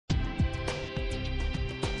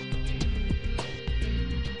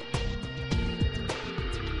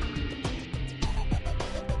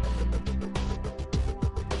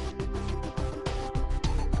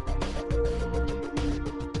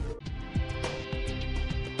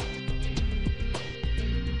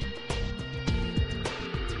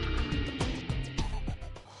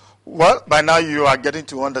Well, by now you are getting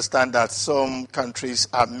to understand that some countries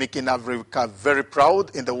are making Africa very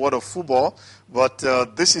proud in the world of football, but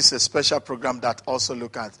this is a special program that also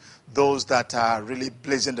looks at those that are really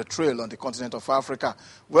blazing the trail on the continent of Africa.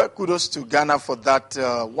 Well, kudos to Ghana for that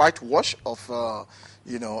whitewash of,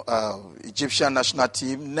 Egyptian national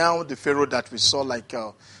team. Now the Pharaoh that we saw, like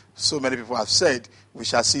so many people have said, we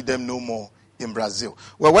shall see them no more in Brazil.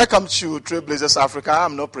 Well, welcome to Trailblazers Africa.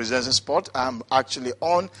 I'm not presenting sport. I'm actually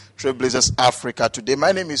on Trailblazers Africa today.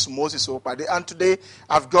 My name is Moses Opade, and today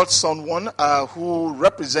I've got someone who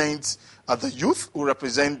represents the youth, who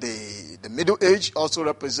represent the middle age, also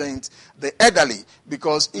represents the elderly,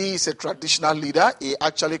 because he is a traditional leader. He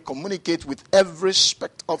actually communicates with every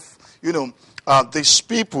aspect of, these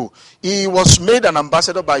people. He was made an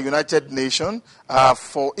ambassador by United Nations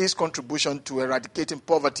for his contribution to eradicating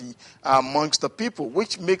poverty amongst the people,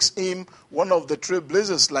 which makes him one of the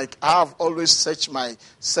trailblazers. Like, I have always set my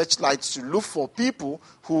searchlights to look for people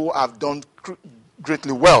who have done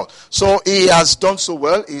greatly well. So he has done so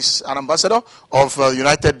well. He's an ambassador of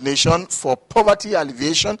United Nations for poverty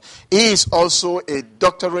alleviation. He is also a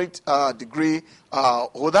doctorate degree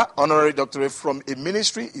holder, honorary doctorate from a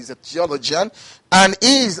ministry. He's a theologian, and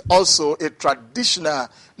he is also a traditional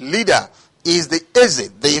leader. He is the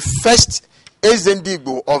Eze, the first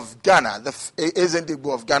Ezendigbo of Ghana. The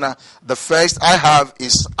Ezendigbo of Ghana. The first I have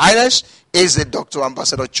is Irish, is Dr.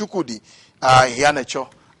 Ambassador Chukwudi Ihenetu.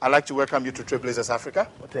 I'd like to welcome you to Trailblazers Africa.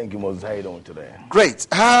 Well, thank you, Moses. How are you doing today? Great.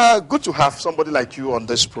 Good to have somebody like you on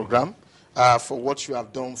this program for what you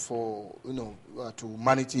have done for, to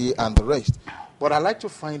humanity and the rest. But I'd like to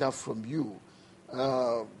find out from you,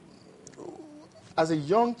 as a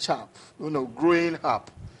young chap, growing up,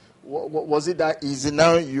 was it that easy?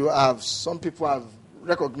 Now you have, some people have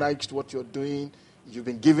recognized what you're doing. You've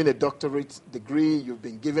been given a doctorate degree. You've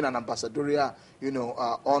been given an ambassadorial,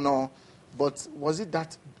 honor. But was it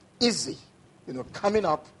that easy, coming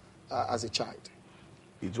up as a child?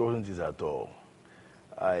 It wasn't easy at all.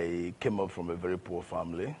 I came up from a very poor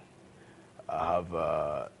family. I have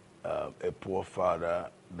a poor father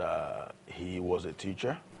that he was a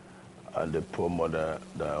teacher, and a poor mother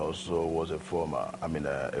that also was a farmer.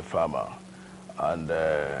 And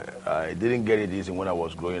I didn't get it easy when I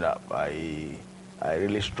was growing up. I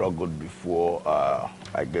really struggled before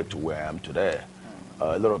I get to where I am today.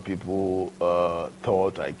 A lot of people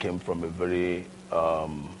thought I came from a very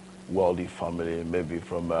wealthy family, maybe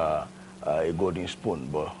from a golden spoon,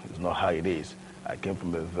 but it's not how it is. I came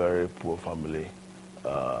from a very poor family,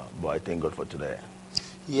 but I thank God for today.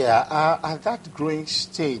 Yeah, at that growing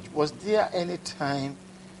stage, was there any time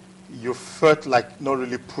you felt like not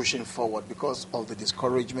really pushing forward because of the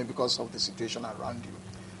discouragement, because of the situation around you,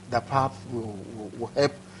 that perhaps will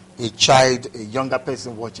help a child, a younger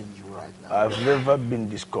person watching you right now? I've never been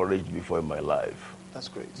discouraged before in my life. That's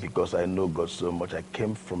great. Because I know God so much. I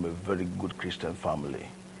came from a very good Christian family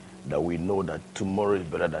that we know that tomorrow is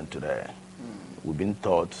better than today. We've been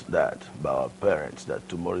taught that by our parents, that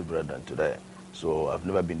tomorrow is better than today. So I've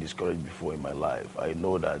never been discouraged before in my life. I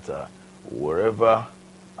know that wherever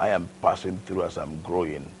I am passing through as I'm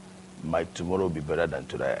growing, my tomorrow will be better than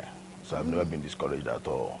today. So I've never been discouraged at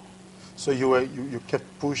all. So you kept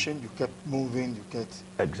pushing, you kept moving, you kept...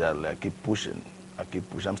 Exactly, I keep pushing.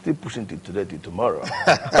 I'm still pushing till today, till tomorrow.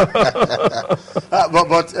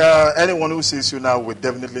 But anyone who sees you now will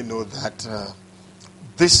definitely know that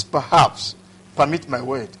this perhaps, permit my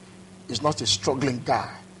word, is not a struggling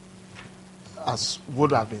guy, as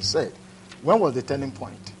would have been said. When was the turning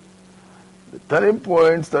point? The turning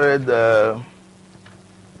point started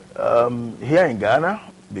here in Ghana,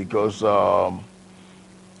 because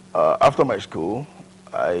after my school,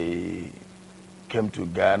 I came to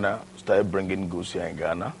Ghana, started bringing goods here in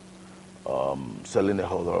Ghana, selling a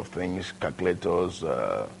whole lot of things, calculators,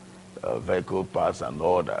 vehicle parts and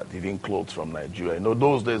all that, even clothes from Nigeria.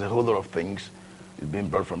 Those days, a whole lot of things is being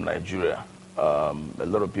brought from Nigeria. A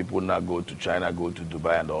lot of people now go to China, go to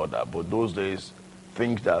Dubai and all that. But those days,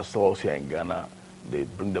 things that are sold here in Ghana, they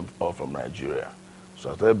bring them all from Nigeria.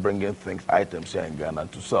 So I started bringing items here in Ghana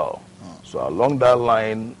to sell. So along that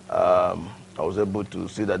line, I was able to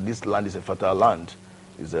see that this land is a fertile land.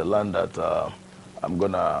 It's a land that I'm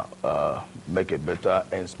going to make a better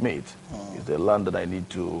ends meet. It's a land that I need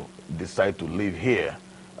to decide to live here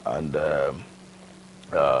and,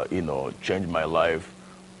 change my life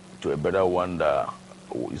to a better one that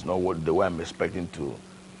is not the way I'm expecting to,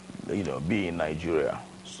 be in Nigeria.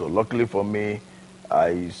 So luckily for me,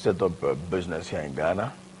 I set up a business here in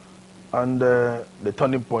Ghana, and the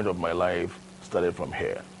turning point of my life started from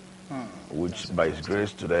here, which by His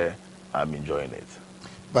grace today, I'm enjoying it.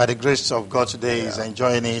 By the grace of God today, he's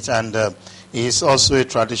enjoying it, and he's also a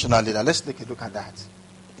traditional leader. Let's take a look at that.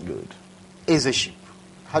 Good. Azeship.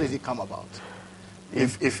 How did it come about?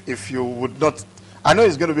 If you would not, I know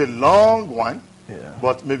it's going to be a long one,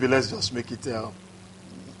 but maybe let's just make it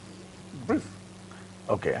brief.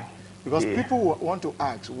 Okay. Because people want to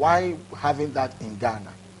ask, why having that in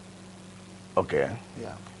Ghana? Okay.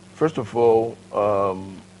 Yeah. First of all,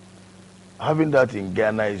 having that in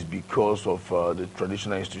Ghana is because of the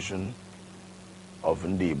traditional institution of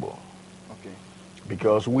Ndibo. Okay.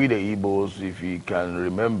 Because we the Igbos, if you can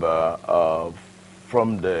remember,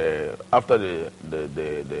 after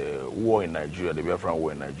the war in Nigeria, the Biafran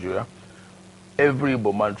war in Nigeria, every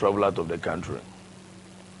Igbo man traveled out of the country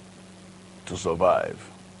to survive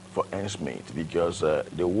for ends meet, because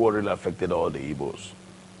the war really affected all the Igbos.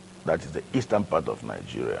 That is the eastern part of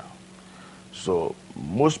Nigeria. So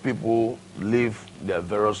most people leave their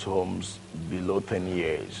various homes below 10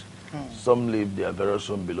 years. Some leave their various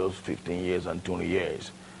homes below 15 years and 20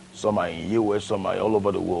 years. Some are in US, some are all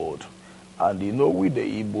over the world. And you know, we the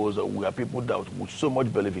Igbos, we are people that so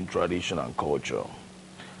much believe in tradition and culture.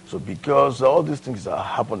 So because all these things are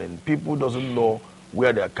happening, people doesn't know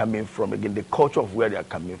where they are coming from. Again, the culture of where they are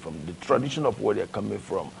coming from, the tradition of where they are coming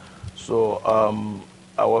from. So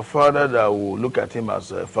our father, that will look at him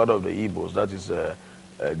as a father of the Igbos, that is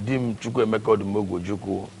Dim Chukwemeka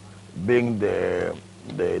Odumogwu, being the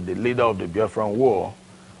leader of the Biafran War,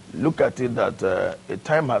 look at it that a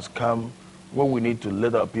time has come when we need to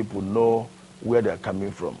let our people know where they are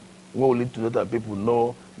coming from. When we need to let our people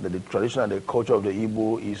know that the tradition and the culture of the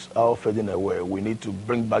Igbo is all fading away. We need to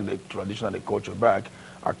bring back the tradition and the culture back.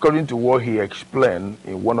 According to what he explained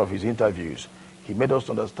in one of his interviews, he made us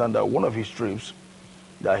understand that one of his trips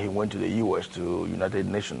that he went to the U.S., to United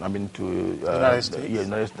Nations, United States.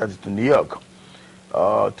 United States, to New York,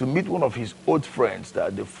 to meet one of his old friends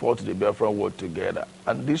that they fought the Biafran War together.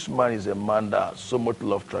 And this man is a man that so much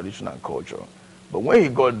loves tradition and culture. But when he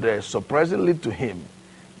got there, surprisingly to him,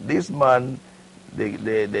 this man,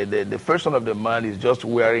 the first son of the man is just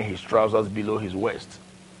wearing his trousers below his waist.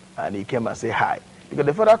 And he came and said hi. Because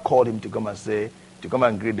the father called him to come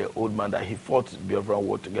and greet the old man that he fought the Biafran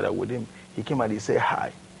War together with him. He came and he said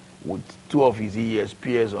hi with two of his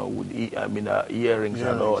ESPs on, with earrings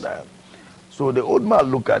and all that. So the old man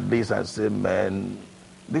looked at this and said, man,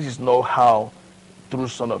 this is not how true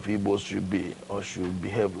son of Igbos should be or should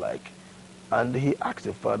behave like. And he asked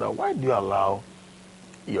the father, why do you allow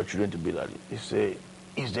your children to be like this? He said,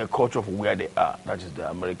 it's the culture of where they are. That is the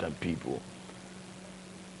American people.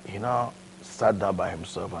 He now sat down by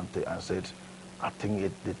himself and said, I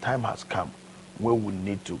think the time has come where we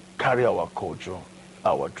need to carry our culture,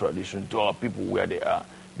 our tradition to our people where they are.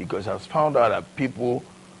 Because he has found out that people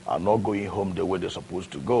are not going home the way they're supposed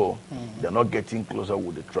to go. They're not getting closer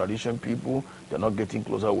with the tradition people. They're not getting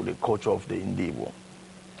closer with the culture of the Indigo.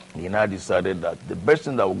 He now decided that the best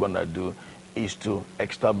thing that we're going to do is to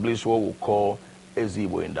establish what we call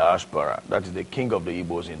Ezigbo in diaspora. That is the king of the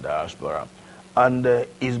Igbos in diaspora. And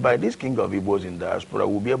it's by this king of Igbos in diaspora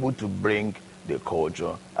we'll be able to bring the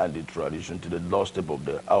culture and the tradition to the doorstep of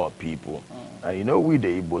our people. And you know, we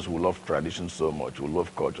the Igbos, we love tradition so much, we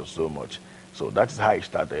love culture so much. So that's how it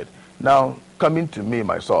started. Now, coming to me,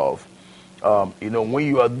 myself, you know, when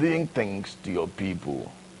you are doing things to your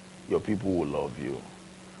people will love you.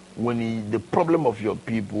 When the problem of your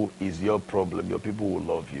people is your problem, your people will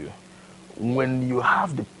love you. When you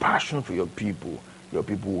have the passion for your people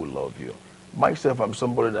will love you. Myself, I'm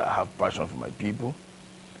somebody that have passion for my people.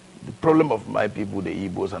 The problem of my people, the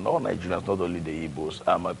Igbos, and all Nigerians, not only the Igbos,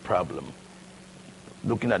 are my problem.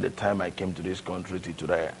 Looking at the time I came to this country to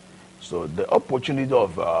today, so the opportunity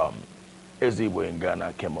of Ezigbo in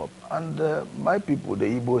Ghana came up. And my people, the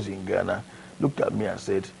Igbos in Ghana, looked at me and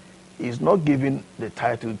said, it's not giving the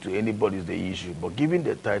title to anybody is the issue, but giving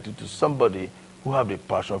the title to somebody who have the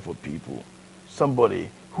passion for people, somebody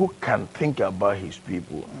who can think about his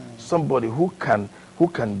people, somebody who can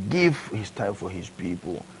give his time for his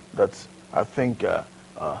people. That's, I think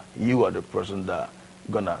you are the person that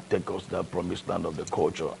gonna take us to that promised land of the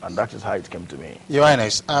culture, and that is how it came to me. Your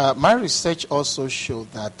Highness, my research also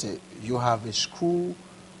showed that you have a school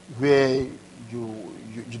where you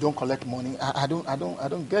don't collect money. I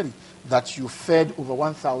don't get it. That you fed over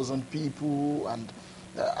 1,000 people, and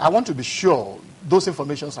I want to be sure those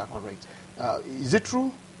informations are correct. Is it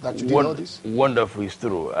true that you did all this? Wonderful, it's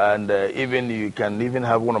true. And even you can even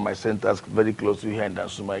have one of my centers very close to here in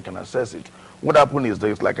Dansuma. You can access it. What happened is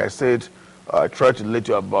this, like I said, I tried to let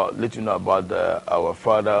you know about our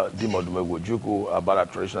father, Dim Odumegwu, about our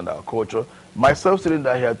tradition and our culture. Myself sitting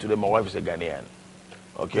down here today, my wife is a Ghanaian.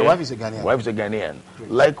 Okay. Your wife is a Ghanaian. My wife is a Ghanaian.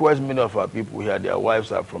 Great. Likewise, many of our people here, their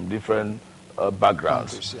wives are from different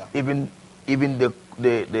backgrounds. Countries, yeah. Even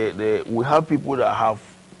we have people that have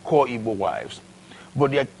core Igbo wives,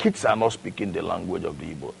 but their kids are not speaking the language of the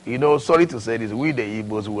Igbo. You know, sorry to say this, we the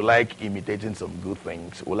Igbos, we like imitating some good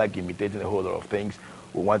things. We like imitating a whole lot of things.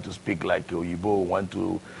 We want to speak like Oyibo. We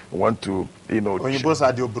want to, you know. Oyibos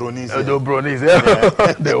are the Obronis. The Obronis,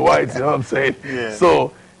 yeah. The whites, you know what I'm saying? Yeah.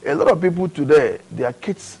 So, a lot of people today, their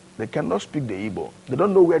kids, they cannot speak the Igbo. They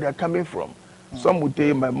don't know where they're coming from. Some would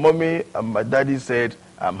say, my mommy and my daddy said,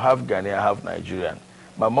 I'm half Ghanaian, half Nigerian.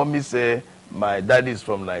 My mommy said, my daddy is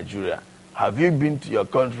from Nigeria. Have you been to your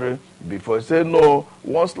country before? He said, no.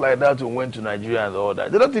 Once like that, we went to Nigeria and all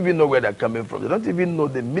that. They don't even know where they're coming from. They don't even know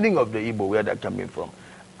the meaning of the Igbo, where they're coming from.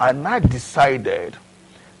 And I decided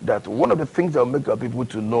that one of the things that will make our people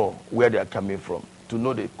to know where they are coming from, to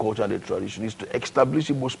know the culture and the tradition, is to establish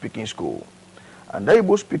Igbo speaking school. And that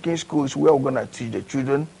Igbo speaking school is where we're going to teach the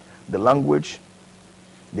children the language,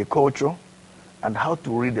 the culture, and how to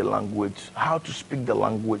read the language, how to speak the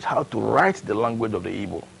language, how to write the language of the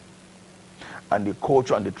Igbo, and the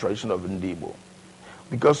culture and the tradition of the Igbo.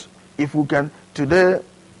 Because if we can, today,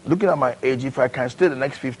 looking at my age, if I can stay the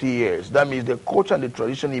next 50 years, that means the culture and the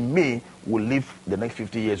tradition in me will live the next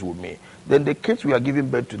 50 years with me. Then the kids we are giving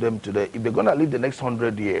birth to them today, if they're going to live the next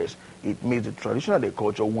 100 years, it means the tradition and the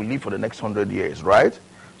culture will live for the next 100 years, right?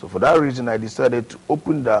 So for that reason, I decided to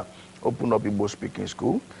open up Igbo speaking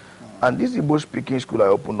school. And this Igbo speaking school I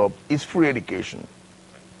opened up is free education.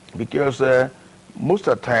 Because most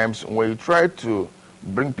of the times when you try to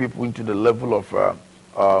bring people into the level of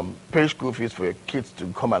pay school fees for your kids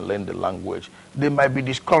to come and learn the language, they might be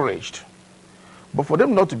discouraged. But for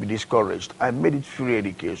them not to be discouraged, I made it free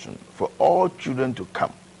education for all children to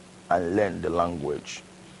come and learn the language.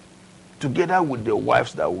 Together with the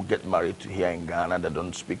wives that will get married to here in Ghana that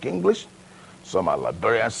don't speak English. Some are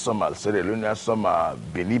Liberians, some are Sierra Leoneans, some are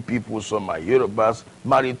Benin people, some are Yorubas,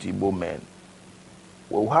 married to Igbo men.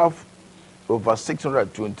 We'll have over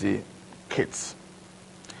 620 kids.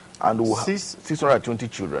 And we'll have 620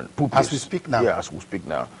 children. Pupils. As we speak now? Yeah, as we speak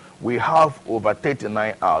now. We have over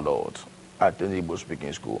 39 adults at the Igbo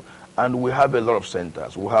speaking school. And we have a lot of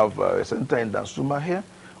centers. We have a center in Dansuma here.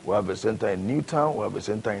 We have a center in Newtown. We have a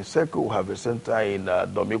center in Seko. We have a center in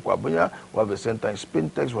Domikwabunya. We have a center in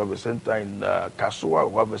Spintex. We have a center in Kasua.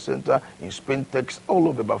 We have a center in Spintex. All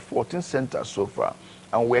over, about 14 centers so far.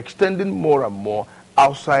 And we're extending more and more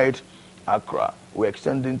outside Accra. We're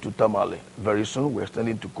extending to Tamale very soon. We're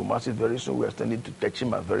extending to Kumasi very soon. We're extending to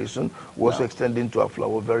Techima very soon. We're also extending to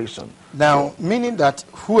Aflawo very soon. Now, meaning that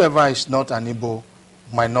whoever is not an Igbo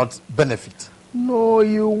might not benefit? No,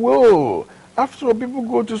 you will. After all, people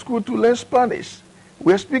go to school to learn Spanish.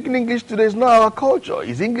 We're speaking English today. It's not our culture.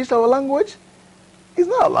 Is English our language? It's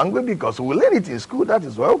not our language because we learn it in school. That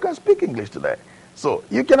is why we can speak English today. So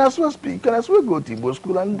you can as well speak. You can as well go to Igbo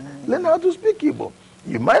school and learn how to speak Igbo.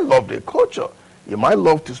 You might love the culture. You might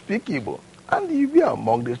love to speak Igbo. And you be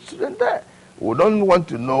among the students there. We don't want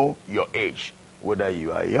to know your age, whether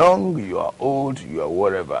you are young, you are old, you are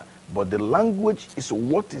whatever. But the language is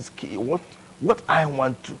what is key, what I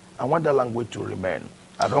want that language to remain.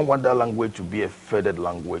 I don't want that language to be a faded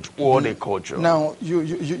language or the culture. Now,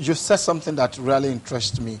 you said something that really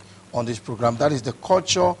interests me on this program. That is the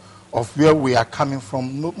culture of where we are coming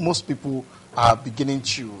from. Most people are beginning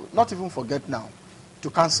to, not even forget now,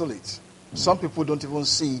 to cancel it. Some people don't even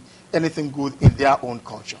see anything good in their own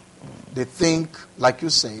culture. They think, like you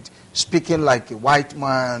said, speaking like a white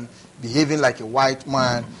man, behaving like a white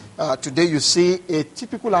man. Today you see a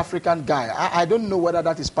typical African guy. I don't know whether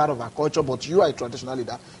that is part of our culture, but you are a traditional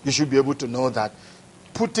leader. You should be able to know that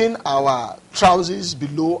putting our trousers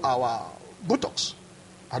below our buttocks,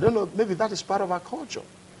 I don't know, maybe that is part of our culture.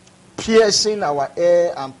 Piercing our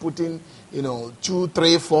hair and putting, 2,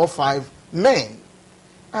 3, 4, 5 men.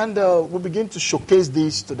 And we begin to showcase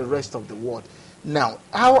this to the rest of the world. Now,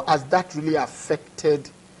 how has that really affected,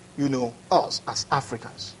 us as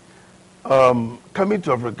Africans? Coming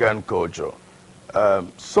to African culture,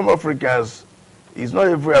 some Africans, it's not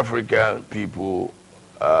every African people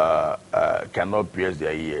cannot pierce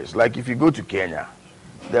their ears. Like if you go to Kenya,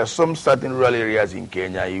 there are some certain rural areas in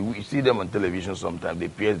Kenya, you see them on television sometimes, they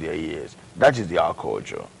pierce their ears. That is their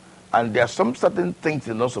culture. And there are some certain things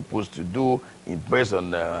they're not supposed to do based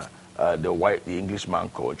on the Englishman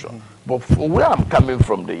culture. But for where I'm coming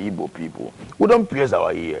from, the Igbo people, we don't pierce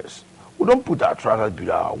our ears. We don't put our trousers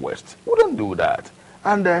below our waist. We don't do that.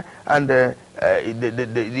 And the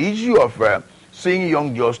issue of seeing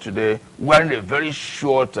young girls today wearing a very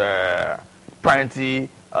short panty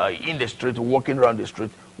in the street, walking around the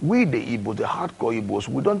street. We, the Igbos, the hardcore Igbos,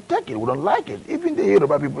 we don't take it. We don't like it. Even the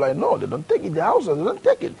Yoruba people I know, they don't take it. The Hausas, they don't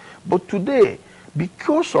take it. But today,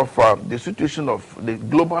 because of the situation of the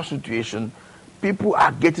global situation, people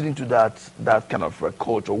are getting into that kind of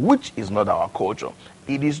culture, which is not our culture.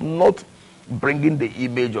 It is not bringing the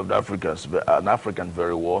image of the Africans, an African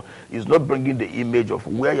very well. It's not bringing the image of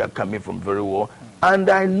where you're coming from very well. And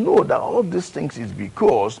I know that all these things is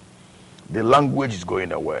because the language is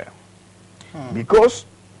going away. Because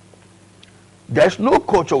there's no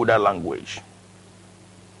culture without language.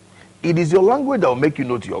 It is your language that will make you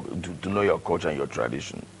know to know your culture and your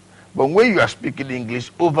tradition. But when you are speaking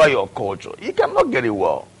English over your culture, you cannot get it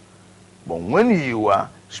well. But when you are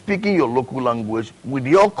speaking your local language with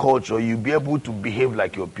your culture, you'll be able to behave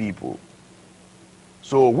like your people.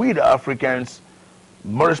 So we the Africans,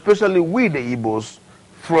 more especially we the Igbos,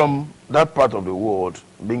 from that part of the world,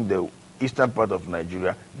 being the eastern part of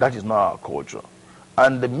Nigeria, that is not our culture.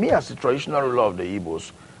 And me as a traditional ruler of the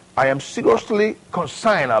Igbos, I am seriously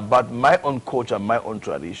concerned about my own culture, my own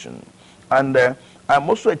tradition. And I'm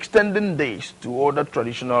also extending this to other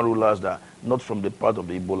traditional rulers that are not from the part of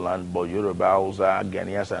the Igbo land, but Yoruba, Hausa,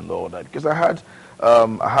 Ghanaians, and all that. Because I had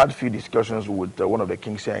a few discussions with one of the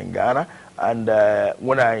kings here in Ghana, and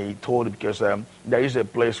when I told him, because there is a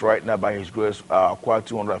place right now by his grace, quite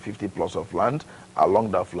 250 plus of land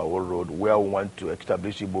along that Flower Road, where we want to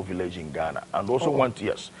establish Igbo village in Ghana, and also want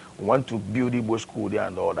to build Igbo school there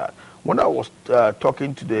and all that. When I was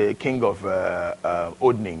talking to the king of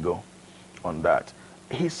Odningo on that,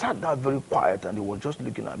 he sat down very quiet and he was just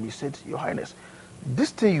looking at me. He said, Your Highness, this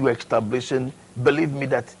thing you're establishing, believe me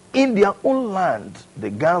that in their own land, the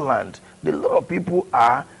Ghana land, a lot of people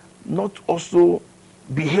are not also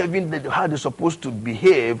behaving how they're supposed to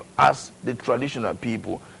behave as the traditional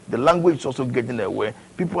people. The language is also getting away.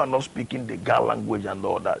 People are not speaking the Ghana language and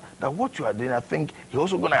all that. That what you are doing, I think he's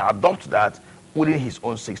also going to adopt that within his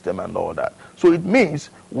own system and all that. So it means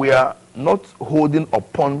we are not holding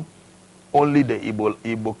upon only the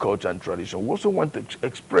Igbo culture and tradition. We also want to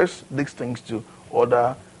express these things to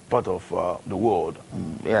other part of the world.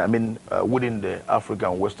 Yeah, I mean, within the Africa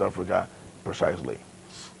and West Africa, precisely.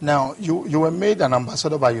 Now, you were made an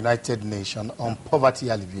ambassador by United Nations on poverty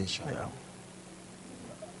alleviation. Yeah.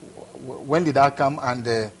 When did that come,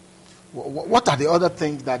 and what are the other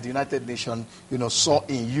things that the United Nations, saw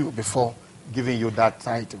in you before giving you that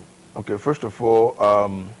title? Okay, first of all,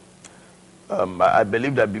 I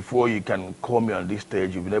believe that before you can call me on this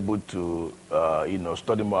stage, you've been able to,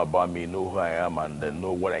 study more about me, know who I am, and then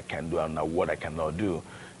know what I can do and what I cannot do.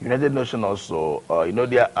 United Nations also,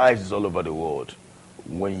 their eyes is all over the world.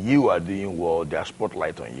 When you are doing well, there's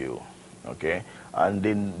spotlight on you, okay? And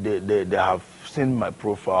then they have seen my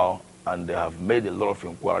profile, and they have made a lot of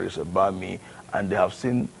inquiries about me, and they have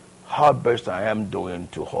seen how best I am doing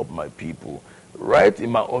to help my people. Right in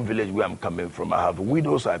my own village where I'm coming from, I have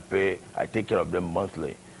widows I take care of them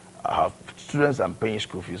monthly. I have students I'm paying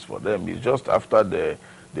school fees for them. It's just after the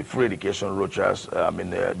free education rochers,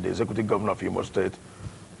 the executive governor of Imo State,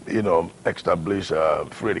 established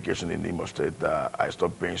free education in Imo State, I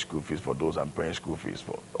stopped paying school fees for those I'm paying school fees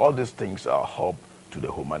for. All these things are help to the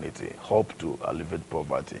humanity, help to alleviate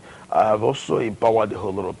poverty. I have also empowered a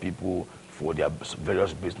whole lot of people for their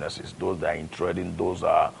various businesses. Those that are in trading, those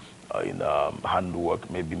are in handwork,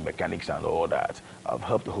 maybe mechanics and all that. I've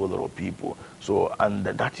helped a whole lot of people. So, and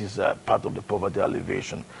that is part of the poverty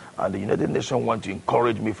alleviation. And the United Nations want to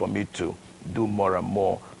encourage me for me to do more and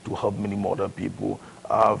more to help many more other people.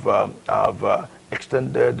 I've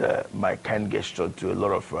extended my kind gesture to a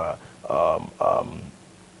lot of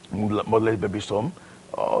motherless babies home.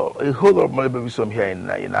 A whole lot of motherless babies home here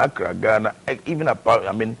in Accra, Ghana, even apart,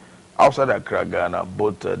 outside Accra, Ghana,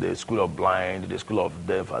 both the School of Blind, the School of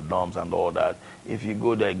Deaf, Adams, and all that. If you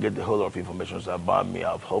go there, get a whole lot of information about me.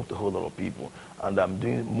 I've helped a whole lot of people, and I'm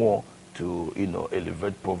doing more to,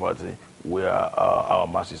 alleviate poverty where our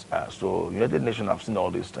masses are. So United Nations have seen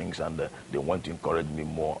all these things, and they want to encourage me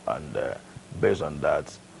more. And based on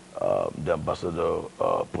that, the ambassador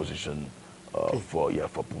position for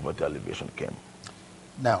poverty alleviation came.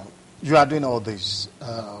 Now, you are doing all this.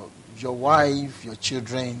 Your wife, your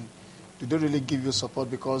children, do they really give you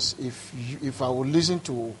support? Because if I will listen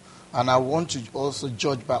to, and I want to also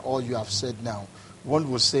judge by all you have said now,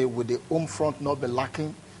 one would say, would the home front not be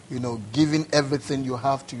lacking? Giving everything you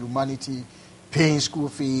have to humanity, paying school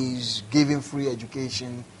fees, giving free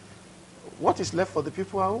education. What is left for the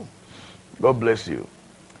people at home? God bless you.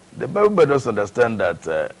 The Bible does understand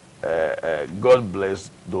that God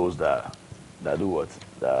bless those that do what?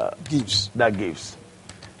 That gives.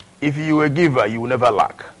 If you are a giver, you will never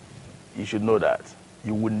lack. You should know that.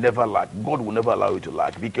 You will never lack. God will never allow you to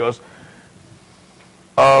lack, because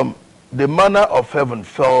the manna of heaven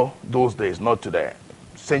fell those days, not today,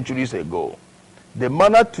 centuries ago. The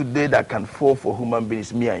manna today that can fall for human beings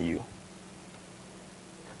is me and you.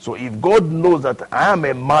 So if God knows that I am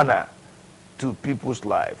a manna to people's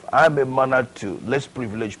life, I am a manna to less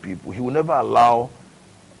privileged people, he will never allow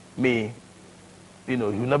me, he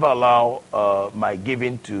will never allow my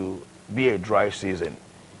giving to be a dry season.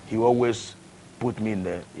 He will always put me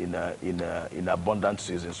in abundant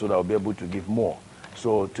season, so that I'll be able to give more.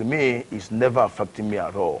 So to me, it's never affecting me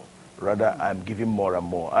at all. Rather, I'm giving more and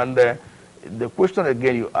more. And the question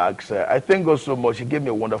again you asked, I thank God so much. He gave me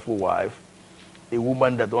a wonderful wife, a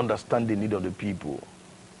woman that understands the need of the people,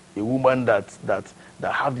 a woman that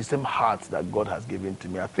have the same heart that God has given to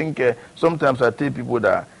me. I think sometimes I tell people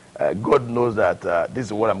that God knows that this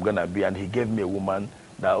is what I'm going to be, and he gave me a woman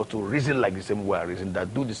that also reason like the same way I reason,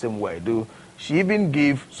 that do the same way I do.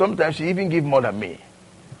 Sometimes she even give more than me.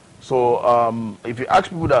 So if you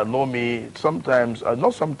ask people that know me, sometimes,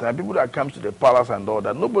 not sometimes, people that come to the palace and all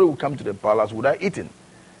that, nobody will come to the palace without eating.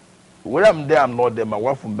 When I'm there, I'm not there, my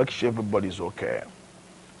wife will make sure everybody's okay.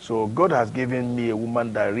 So God has given me a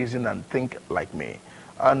woman that reason and think like me.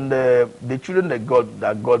 And the children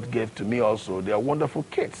that God gave to me also, they are wonderful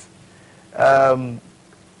kids.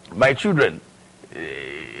 My children,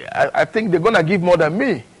 I think they're going to give more than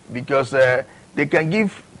me, because they can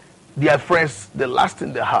give their friends the last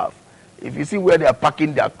thing they have. If you see where they are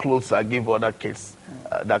packing their clothes, I give other kids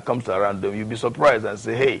that comes around them, you'll be surprised and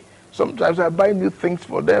say, hey, sometimes I buy new things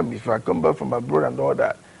for them. If I come back from abroad and all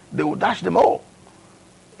that, they will dash them all.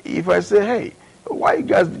 If I say, hey, why you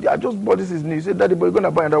guys, I just bought this is new. You say, Daddy, but you're going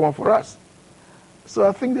to buy another one for us. So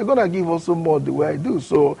I think they're going to give also more the way I do.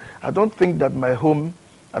 So I don't think that my home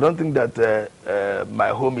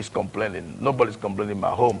is complaining. Nobody's complaining in my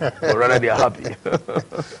home, but rather they are happy.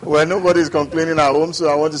 Well, nobody's complaining at home, so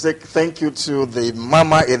I want to say thank you to the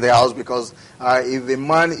mama in the house, because if a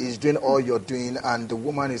man is doing all you're doing and the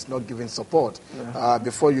woman is not giving support,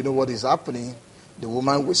 before you know what is happening, the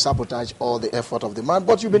woman will sabotage all the effort of the man.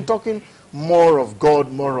 But you've been talking more of God.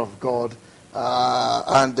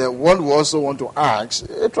 And one we also want to ask,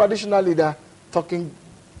 a traditional leader talking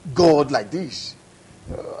God like this.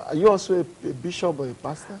 Are you also a bishop or a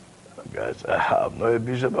pastor? Guys, I'm not a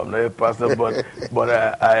bishop, I'm not a pastor, but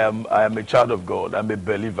I am a child of God. I'm a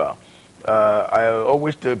believer. I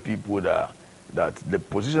always tell people that the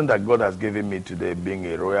position that God has given me today, being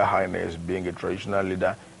a Royal Highness, being a traditional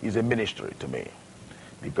leader, is a ministry to me.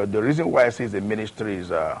 Because the reason why I say it's a ministry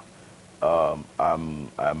is I'm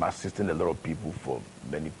assisting a lot of people for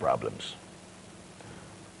many problems.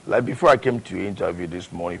 Like before I came to your interview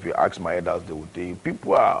this morning, if you ask my elders, they will tell you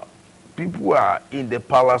people are in the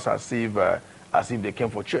palace as if they came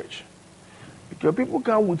for church. Because people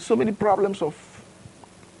come with so many problems of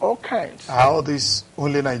all kinds. Are all these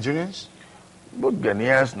only Nigerians? Both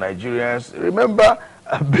Ghanaians, Nigerians. Remember,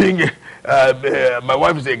 my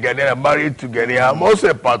wife is a Ghanaian, I'm married to Ghanaian. I'm also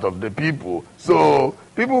a part of the people. So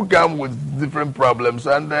people come with different problems,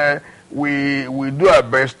 and we do our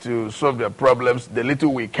best to solve their problems the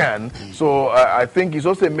little we can. So I think it's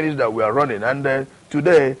also a ministry that we are running. And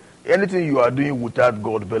today, anything you are doing without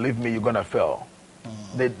God, believe me, you're going to fail.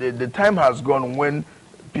 The time has gone when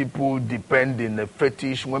people depend in a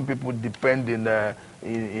fetish, when people depend in a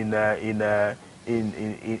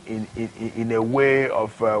way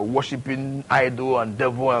of worshiping idol and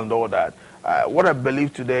devil and all that. What I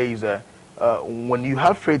believe today is when you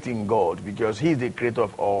have faith in God, because He is the creator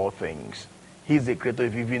of all things. He is the creator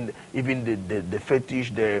of even the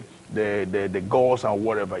fetish, the gods and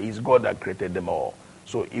whatever. It's God that created them all.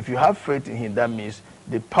 So if you have faith in Him, that means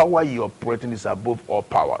the power you are operating is above all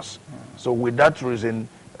powers. So with that reason,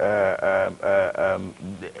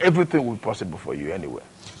 everything will be possible for you anyway.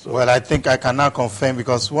 So. Well, I think I can now confirm,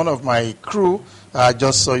 because one of my crew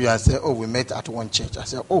just saw you and said, oh, we met at one church. I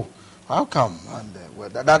said, oh, how come? And well,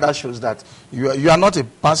 that shows that you are not a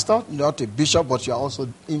pastor, not a bishop, but you are also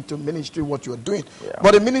into ministry, what you are doing. Yeah.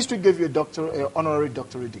 But the ministry gave you an honorary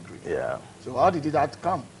doctorate degree. Yeah. So how did that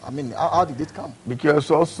come? I mean, how did it come? Because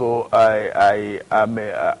also I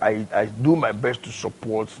do my best to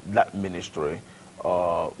support that ministry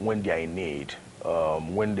when they are in need.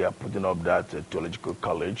 When they are putting up that theological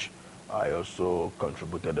college, I also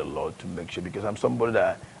contributed a lot to make sure, because I'm somebody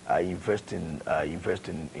that I invest in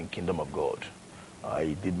Kingdom of God.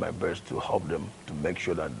 I did my best to help them to make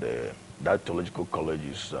sure that that theological college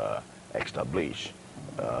is established.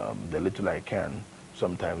 The little I can,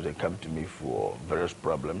 sometimes they come to me for various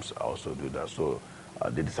problems. I also do that. So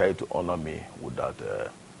they decided to honor me with that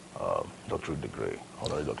doctorate degree,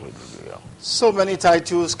 honorary doctorate degree. Yeah. So many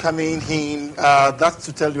titles coming in. That's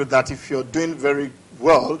to tell you that if you're doing very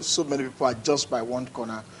well, so many people are just by one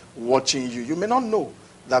corner watching you. You may not know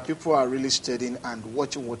that people are really studying and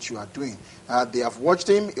watching what you are doing. They have watched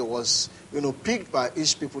him. It was, picked by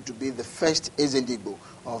each people to be the first Ezendigbo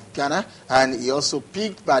of Ghana, and he also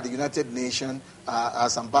picked by the United Nations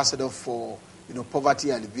as ambassador for,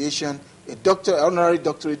 poverty alleviation, honorary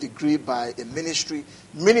doctorate degree by a ministry,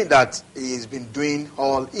 meaning that he has been doing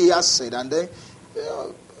all he has said, and then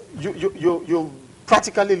you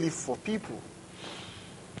practically live for people.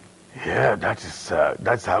 Yeah, that's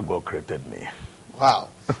how God created me. Wow.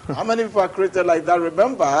 How many people are created like that?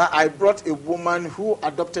 Remember, I brought a woman who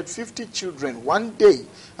adopted 50 children one day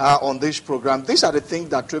on this program. These are the things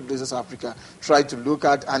that Trailblazers Africa try to look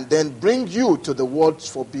at and then bring you to the world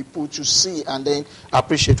for people to see and then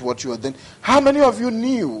appreciate what you are doing. How many of you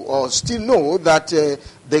knew or still know that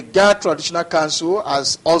the Ghana Traditional Council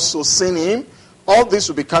has also seen him? All this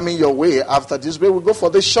will be coming your way after this break. We'll go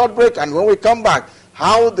for this short break, and when we come back,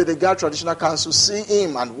 how did the Ghana Traditional Council see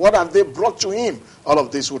him and what have they brought to him? All of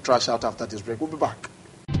this will trash out after this break. We'll be back.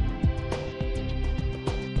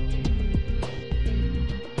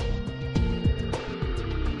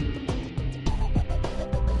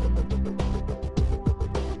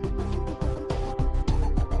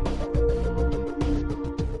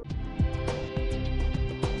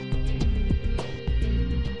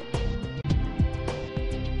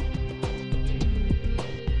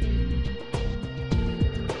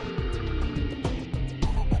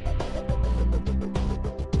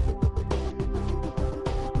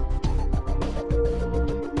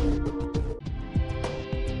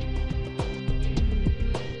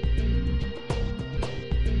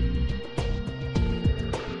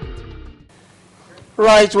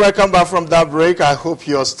 Right, welcome back from that break. I hope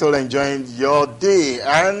you're still enjoying your day.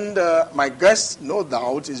 And my guest, no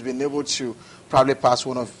doubt, has been able to probably pass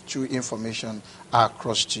one or two information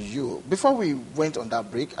across to you. Before we went on that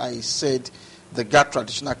break, I said the Ghana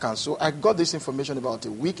Traditional Council. I got this information about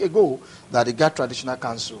a week ago that the Ghana Traditional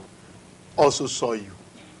Council also saw you.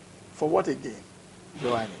 For what again,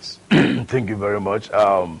 Your Highness? Thank you very much.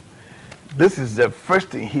 This is the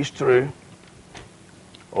first in history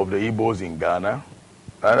of the Igbos in Ghana,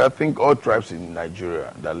 and I think all tribes in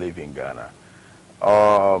Nigeria that live in Ghana.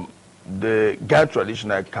 The Ghana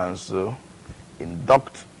Traditional Council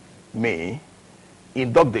induct the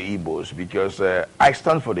Igbos because I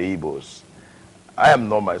stand for the Igbos. I am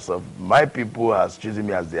not myself. My people has chosen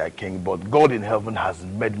me as their king, but God in heaven has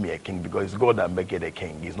made me a king because it's God that made it a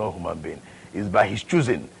king. It's not human being. It's by his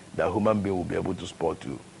choosing that human being will be able to support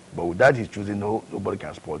you. But without his choosing, nobody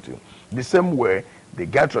can support you. The same way, the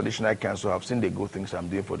Ghana Traditional Council have seen the good things I'm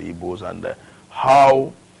doing for the Igbos and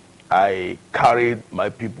how I carried my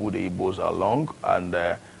people, the Igbos, along, and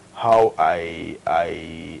how I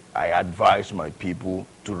advise my people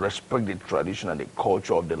to respect the tradition and the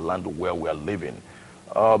culture of the land where we are living.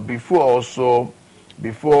 Before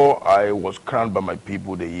I was crowned by my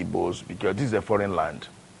people, the Igbos, because this is a foreign land,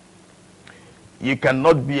 you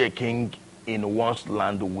cannot be a king in one's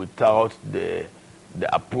land without the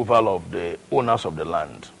approval of the owners of the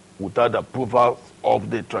land, without the approval of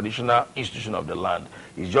the traditional institution of the land.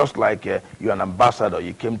 It's just like you're an ambassador.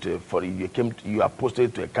 You are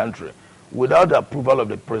posted to a country. Without the approval of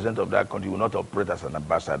the president of that country, you will not operate as an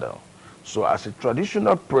ambassador. So as a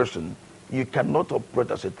traditional person, you cannot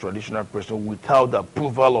operate as a traditional person without the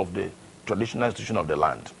approval of the traditional institution of the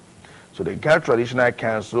land. So the Ghana Traditional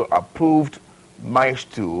Council approved my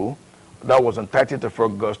stool. That was on 30th of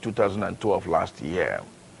August 2012 last year.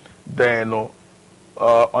 Then on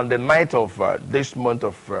the 9th of this month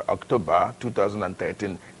of October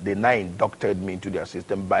 2013, they now inducted me into their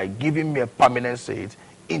system by giving me a permanent seat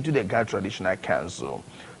into the Ghana Traditional Council.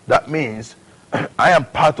 That means I am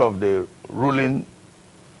part of the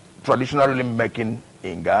traditional ruling making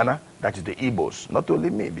in Ghana. That is the Igbos. Not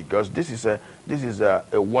only me, because this is a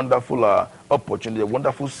wonderful opportunity, a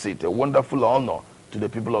wonderful seat, a wonderful honor to the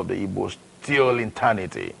people of the Igbos till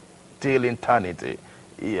eternity. Till eternity.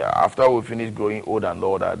 Yeah, after we finish growing old and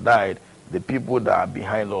Lord that died, the people that are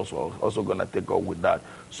behind us are also going to take up with that.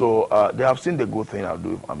 So they have seen the good thing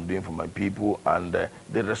I'm doing for my people, and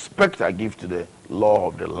the respect I give to the law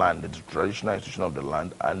of the land, the traditional institution of the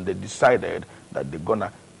land, and they decided that they're going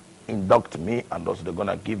to induct me, and also they're going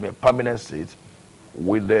to give me a permanent seat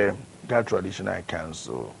with the Ghana Traditional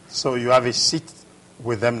Council. So you have a seat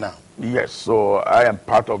with them now? Yes, so I am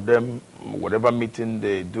part of them. Whatever meeting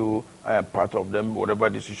they do, I am part of them. Whatever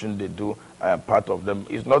decision they do, I am part of them.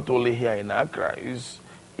 It's not only here in Accra.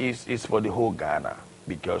 It's for the whole Ghana.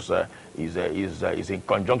 because it's in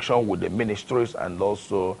conjunction with the ministries and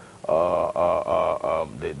also the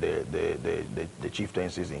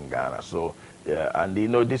chieftaincies in Ghana. So, and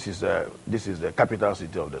this is the capital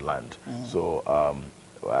city of the land. So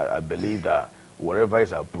I believe that whatever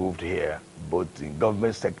is approved here, both in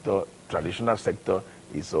government sector, traditional sector,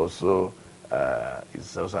 is also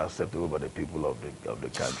acceptable by the people of the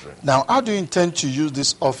country. Now, how do you intend to use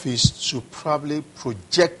this office to probably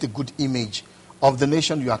project the good image of the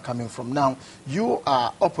nation you are coming from? Now, you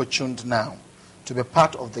are opportuned now to be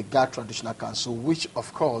part of the GAD Traditional Council, which,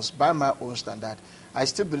 of course, by my own standard, I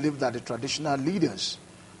still believe that the traditional leaders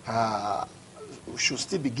should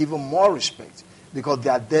still be given more respect, because they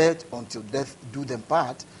are there until death do them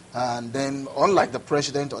part. And then, unlike the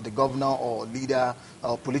president or the governor or leader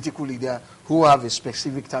or political leader who have a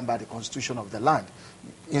specific time by the constitution of the land.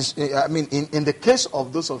 In the case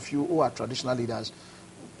of those of you who are traditional leaders,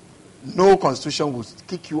 no constitution will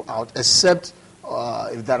kick you out except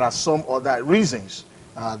if there are some other reasons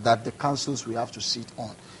that the councils will have to sit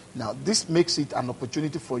on. Now, this makes it an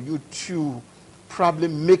opportunity for you to probably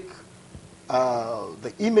make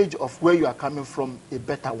the image of where you are coming from a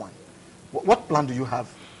better one. What plan do you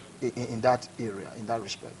have in that area, in that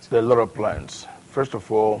respect? There are a lot of plans. First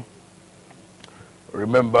of all,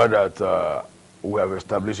 remember that we have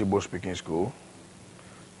established Igbo speaking school.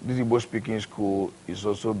 This Igbo speaking school is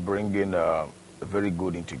also bringing a very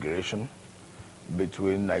good integration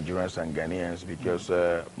between Nigerians and Ghanaians, because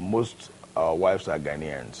most our wives are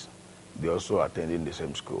Ghanaians. They also attending the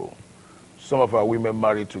same school. Some of our women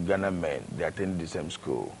married to Ghana men, they attend the same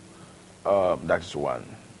school. That's one.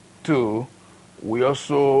 Two, we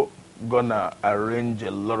also gonna arrange a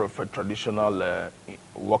lot of a traditional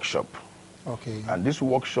workshop. Okay. And this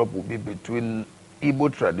workshop will be between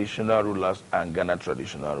Igbo traditional rulers and Ghana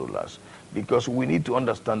traditional rulers, because we need to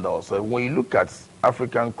understand ourselves. When you look at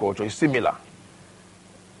African culture, it's similar.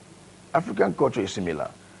 African culture is similar.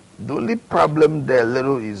 The only problem there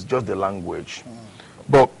little is just the language.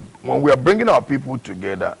 But when we are bringing our people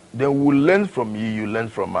together, then we'll learn from you, you learn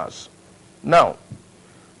from us. Now,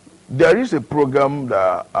 there is a program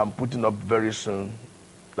that I'm putting up very soon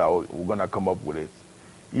that we're going to come up with it.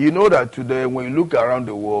 You know that today, when you look around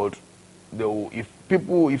the world, if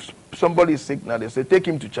somebody is sick now, they say, take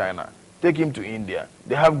him to China, take him to India.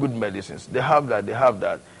 They have good medicines. They have that, they have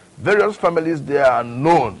that. Various families there are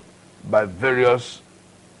known by various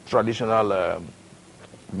traditional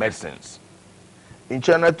medicines. In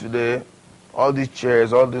China today, all these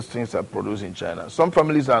chairs, all these things are produced in China. Some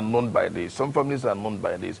families are known by this, some families are known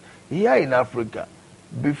by this. Here in Africa,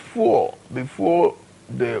 before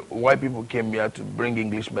the white people came here to bring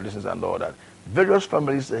English medicines and all that, various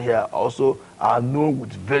families here also are known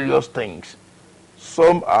with various things.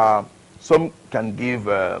 Some can give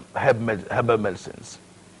herbal medicines.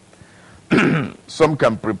 Some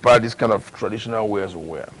can prepare this kind of traditional wares of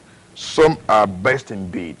wear. Some are best in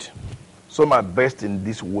bead. Some are best in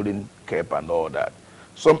this wooden cape and all that.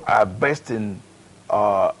 Some are best in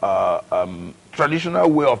traditional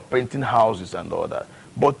way of painting houses and all that.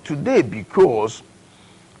 But today, because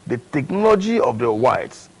the technology of the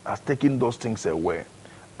whites has taken those things away,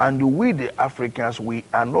 and we, the Africans, we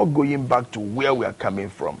are not going back to where we are coming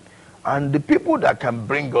from. And the people that can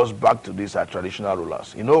bring us back to this are traditional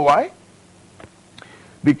rulers. You know why?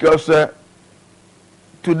 Because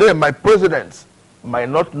today, my presidents might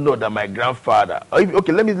not know that my grandfather,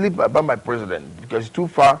 okay, let me leave about my president, because it's too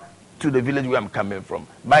far to the village where I'm coming from.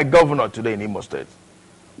 My governor today in Imo State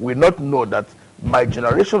will not know that my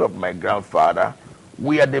generation of my grandfather,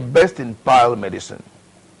 we are the best in pile medicine.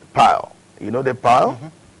 Pile. You know the pile?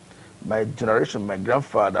 My generation, my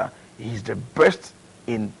grandfather, he's the best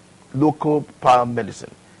in local pile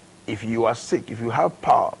medicine. If you are sick, if you have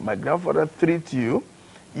pile, my grandfather treats you,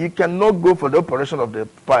 you cannot go for the operation of the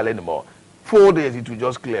pile anymore. 4 days, it will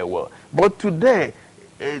just clear well. But today,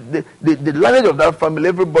 the lineage of that family,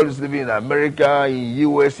 everybody's living in America, in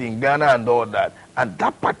US, in Ghana, and all that. And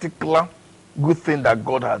that particular good thing that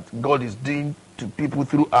God is doing to people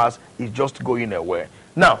through us is just going away.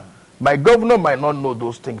 Now, my governor might not know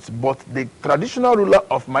those things, but the traditional ruler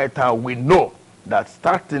of my town, we know that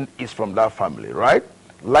starting is from that family, right?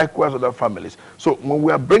 Likewise, other families. So when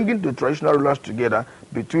we are bringing the traditional rulers together,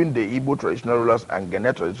 between the Igbo traditional rulers and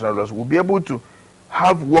Ghanaian traditional rulers, we'll be able to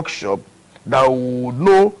have workshop that will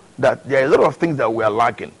know that there are a lot of things that we are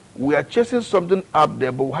lacking. We are chasing something up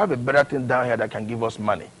there, but we have a better thing down here that can give us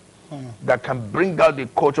money, that can bring out the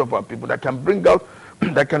culture of our people, that can bring out,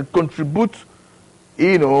 that can contribute,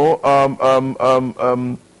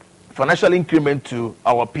 financial increment to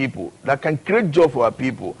our people, that can create job for our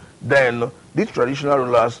people. Then these traditional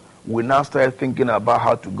rulers We now started thinking about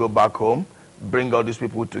how to go back home, bring all these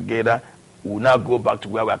people together. We now go back to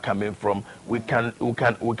where we're coming from. We can,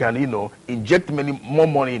 inject many more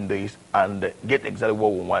money in this and get exactly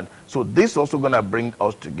what we want. So this is also going to bring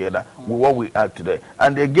us together with what we are today.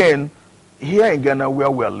 And again, here in Ghana, where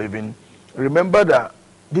we are living, remember that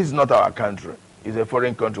this is not our country. It's a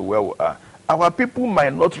foreign country where we are. Our people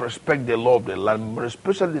might not respect the law of the land,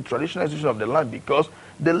 especially the traditional institution of the land, because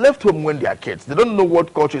they left home when they are kids. They don't know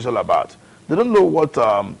what culture is all about. They don't know what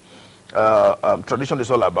tradition is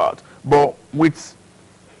all about. But with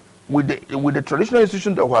the traditional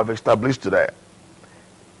institution that we have established today,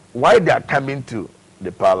 while they are coming to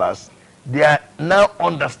the palace, they are now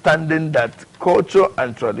understanding that culture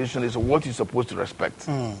and tradition is what you're supposed to respect.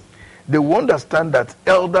 They will understand that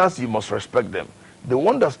elders, you must respect them. They will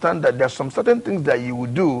understand that there are some certain things that you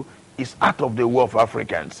will do is out of the way of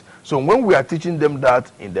Africans. So when we are teaching them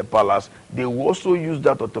that in the palace, they will also use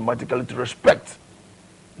that automatically to respect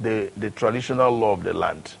the traditional law of the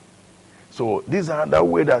land. So these are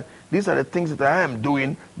the things that I am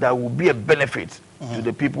doing that will be a benefit to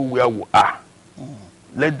the people where we are.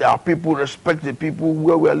 Let our people respect the people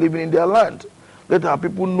where we are living in their land. Let our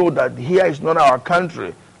people know that here is not our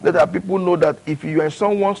country. Let our people know that if you are in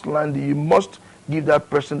someone's land, you must give that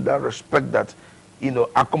person that respect, that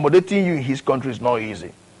accommodating you in his country is not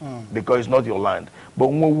easy because it's not your land. But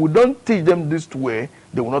when we don't teach them this way,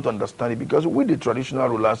 they will not understand it, because we, the traditional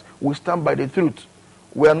rulers, we stand by the truth.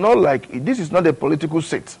 We are not like, this is not a political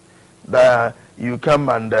seat that you come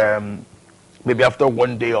and maybe after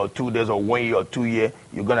 1 day or 2 days or 1 year or 2 years,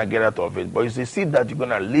 you're going to get out of it. But it's a seat that you're going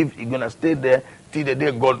to live, you're going to stay there till the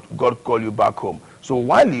day God call you back home. So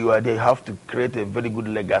while you are there, you have to create a very good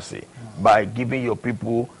legacy by giving your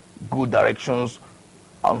people good directions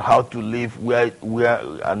on how to live, where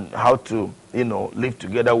and how to live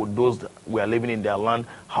together with those that we are living in their land,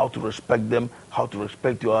 how to respect them, how to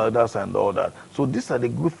respect your elders and all that. So these are the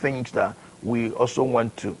good things that we also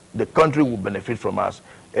want to, the country will benefit from us.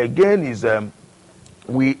 Again, is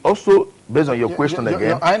we also, based on your question again.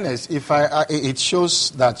 Your Highness, it shows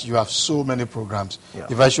that you have so many programs. Yeah.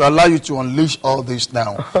 If I should allow you to unleash all this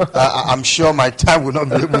now, I'm sure my time will not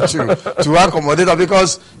be able to accommodate that,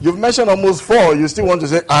 because you've mentioned almost 4. You still want to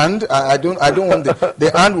say and? I don't want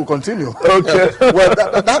the and will continue. Okay. Well,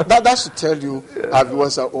 that's to tell you, our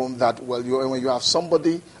viewers at home, that when you have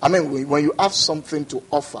somebody, when you have something to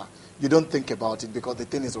offer, you don't think about it because the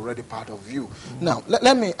thing is already part of you. Now,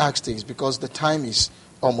 let me ask things, because the time is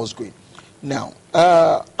almost going. Now,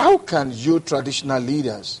 how can you traditional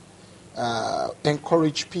leaders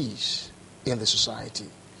encourage peace in the society?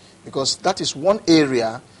 Because that is one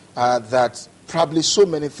area that probably so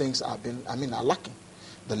many things are lacking.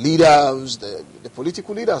 The leaders, the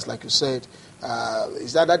political leaders, like you said,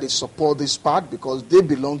 is that they support this part because they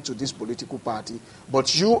belong to this political party,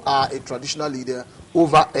 but you are a traditional leader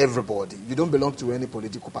over everybody. You don't belong to any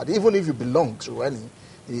political party. Even if you belong to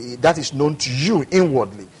any, that is known to you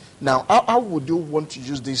inwardly. Now, how would you want to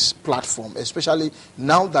use this platform, especially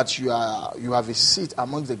now that you have a seat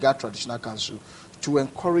amongst the Ghana Traditional Council, to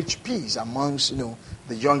encourage peace amongst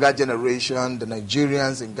the younger generation, the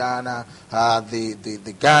Nigerians in Ghana,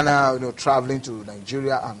 the Ghana traveling to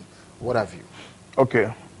Nigeria and what have you?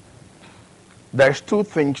 Okay. There's 2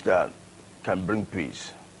 things that can bring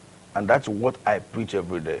peace, and that's what I preach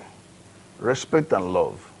every day: respect and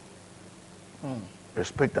love.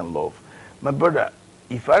 Respect and love. My brother,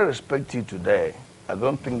 if I respect you today, I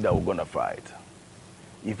don't think that we're going to fight.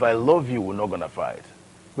 If I love you, we're not going to fight.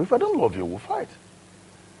 But if I don't love you, we'll fight.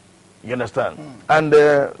 You understand? And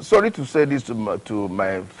sorry to say this to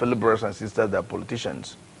my fellow brothers and sisters that are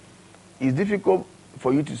politicians. It's difficult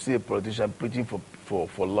for you to see a politician preaching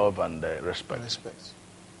for love and respect.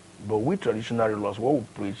 But we traditional rulers, what we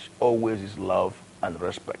preach always is love and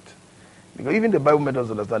respect. Because even the Bible makes us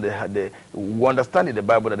understand, we understand in the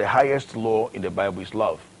Bible that the highest law in the Bible is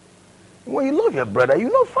love. When you love your brother, you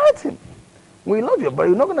don't fight him. When you love your brother,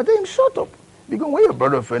 you're not going to tell him, shut up. Because when your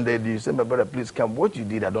brother offended you, say, my brother, please come. What you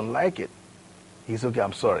did, I don't like it. He's okay,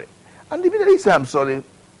 I'm sorry. And if he says, I'm sorry,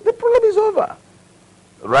 the problem is over.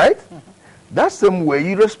 Right? That's the same way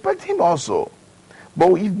you respect him also.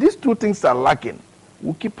 But if these 2 things are lacking,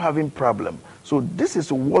 we'll keep having problems. So this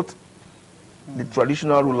is what the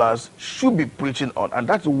traditional rulers should be preaching on. And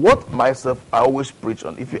that's what myself I always preach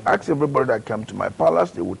on. If you ask everybody that come to my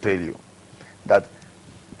palace, they will tell you that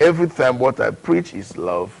every time what I preach is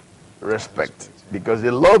love, respect. Because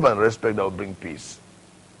the love and respect that will bring peace.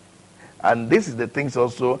 And this is the things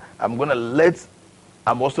also I'm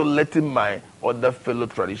also letting my other fellow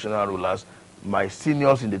traditional rulers, my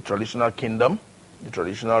seniors in the traditional kingdom, the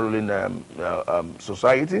traditional ruling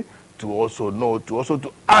society, to also know,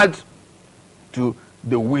 to add to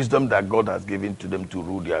the wisdom that God has given to them to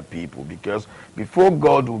rule their people. Because before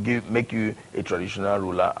God will make you a traditional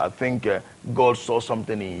ruler, I think God saw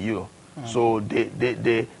something in you. So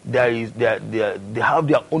they have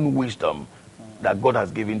their own wisdom that God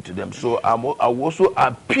has given to them. So I will also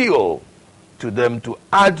appeal to them to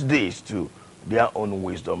add this to their own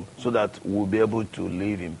wisdom, so that we'll be able to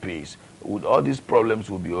live in peace. With all these problems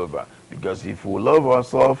will be over. Because if we love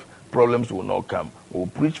ourselves, problems will not come. We'll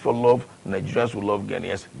preach for love. Nigerians will love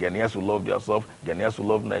Ghanaians. Ghanaians will love themselves. Ghanaians will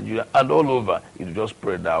love Nigeria. And all over, it will just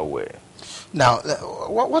spread that way. Now,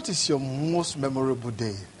 what is your most memorable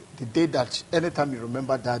day? The day that anytime you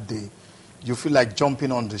remember that day, you feel like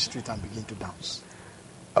jumping on the street and begin to dance?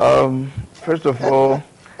 First of all...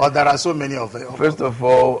 Or there are so many of them. First of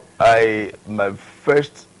all, my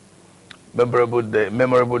first memorable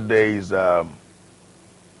day is the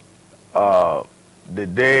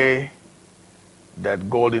day that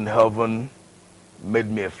God in heaven made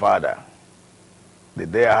me a father. The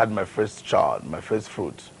day I had my first child, my first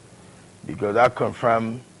fruit. Because I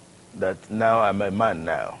confirmed that now I'm a man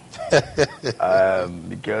now.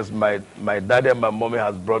 Because my daddy and my mommy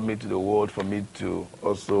has brought me to the world for me to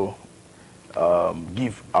also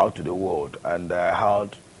give out to the world. And I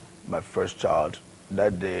had my first child.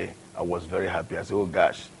 That day I was very happy. I said, oh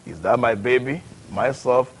gosh, is that my baby,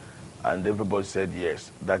 myself? And everybody said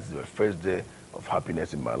yes. That's the first day of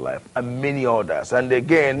happiness in my life, and many others. And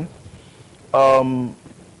again, the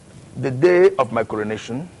day of my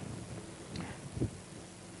coronation,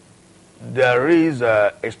 there is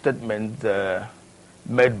a statement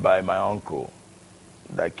made by my uncle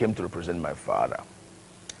that came to represent my father.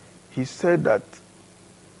 He said that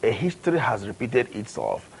a history has repeated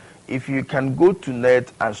itself. If you can go to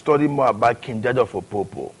net and study more about King Jaja of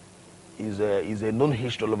Opopo, is a known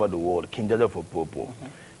history all over the world, King Jaja of Opopo. Mm-hmm.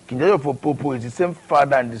 King Jaja of Opopo is the same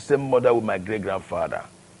father and the same mother with my great-grandfather.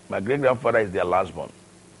 My great-grandfather is their last born.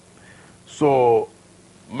 So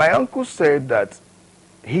my uncle said that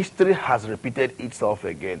history has repeated itself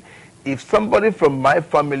again. If somebody from my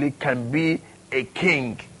family can be a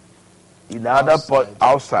king in other part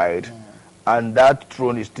outside, and that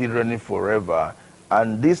throne is still reigning forever,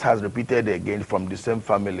 and this has repeated again from the same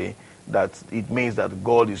family, that it means that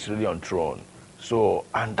God is really on throne. So,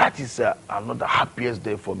 and that is another happiest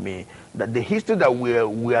day for me, that the history that we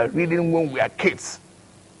are reading when we are kids,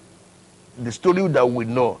 the story that we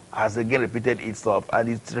know has again repeated itself, and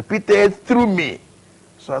it's repeated through me.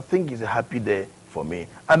 So I think it's a happy day for me,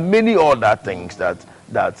 and many other things that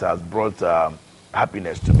has brought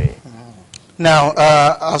happiness to me. Now,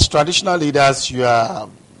 as traditional leaders,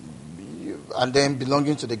 and then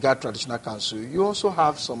belonging to the GAD Traditional Council, you also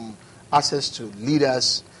have some access to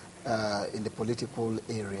leaders in the political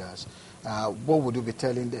areas. What would you be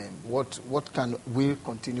telling them? What can we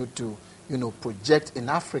continue to, project in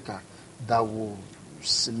Africa that will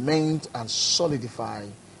cement and solidify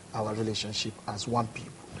our relationship as one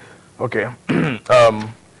people? Okay.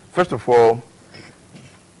 First of all,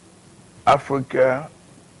 Africa,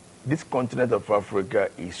 this continent of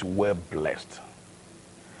Africa is well blessed.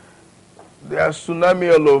 There are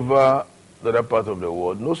tsunami all over the other part of the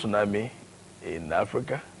world. No tsunami in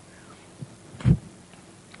Africa.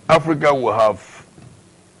 Africa will have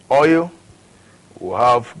oil, will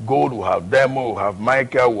have gold, will have diamond, will have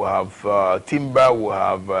mica, will have timber, will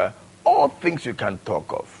have all things you can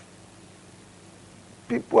talk of.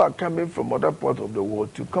 People are coming from other parts of the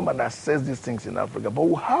world to come and access these things in Africa, but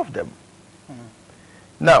we have them.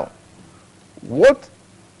 Now, what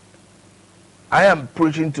I am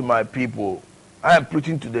preaching to my people, I am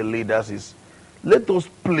preaching to the leaders is, let us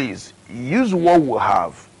please use what we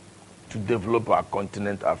have to develop our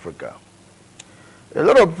continent, Africa. A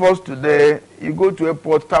lot of us today, you go to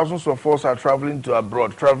airport, thousands of us are traveling to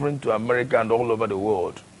abroad, traveling to America and all over the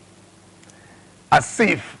world. As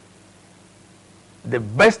if the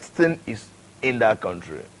best thing is in that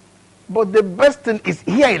country. But the best thing is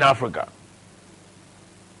here in Africa.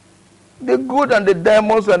 The gold and the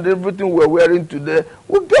diamonds and everything we're wearing today,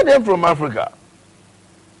 we get them from Africa.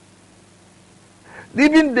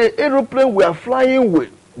 Even the aeroplane we are flying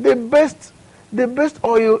with, the best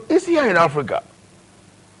oil is here in Africa.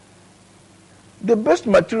 The best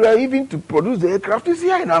material even to produce the aircraft is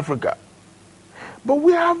here in Africa. But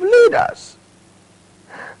we have leaders.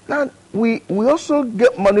 Now, we also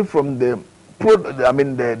get money from the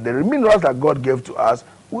minerals that God gave to us.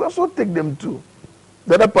 We also take them to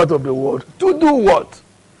the other part of the world. To do what?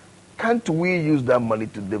 Can't we use that money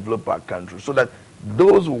to develop our country so that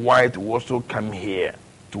those whites will also come here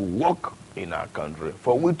to work in our country,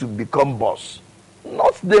 for we to become boss?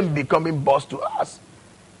 not them becoming boss to us.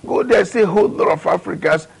 Go there, see a whole lot of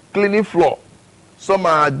Africans cleaning floor. Some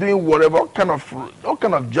are doing whatever, all kind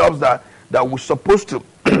of jobs that we're supposed to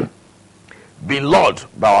be Lord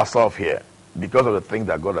by ourselves here because of the things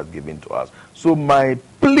that God has given to us. So my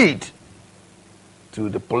plead to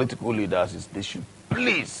the political leaders is they should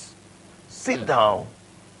please sit down,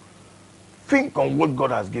 think on what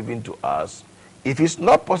God has given to us. If it's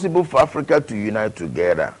not possible for Africa to unite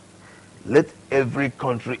together, let every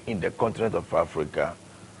country in the continent of Africa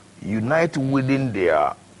unite within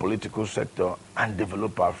their political sector and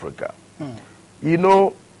develop Africa. You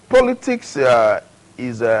know, politics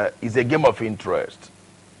is a game of interest.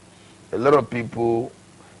 A lot of people,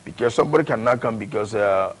 because somebody can now come because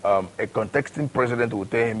a contesting president will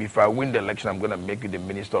tell him, if I win the election, I'm going to make you the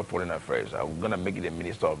Minister of Foreign Affairs. I'm going to make you the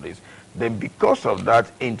Minister of this. Then because of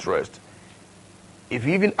that interest, if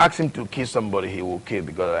you even ask him to kill somebody, he will kill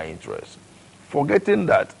because of that interest. Forgetting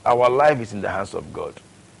that our life is in the hands of God.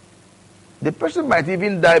 The person might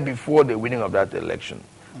even die before the winning of that election.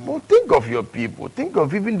 But think of your people. Think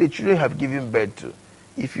of even the children you have given birth to.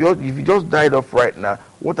 If you just died off right now,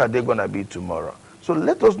 what are they going to be tomorrow? So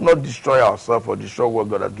let us not destroy ourselves or destroy what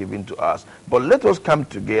God has given to us. But let us come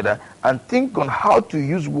together and think on how to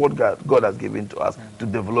use what God has given to us to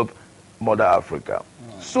develop Mother Africa.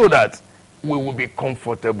 So that we will be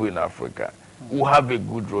comfortable in Africa. We'll have a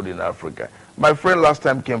good road in Africa. My friend last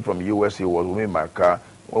time came from US. He was with me in my car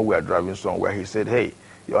when we were driving somewhere. He said, hey,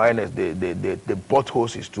 Your Highness, the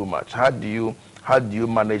potholes is too much. How do you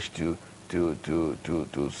manage to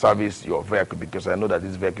service your vehicle? Because I know that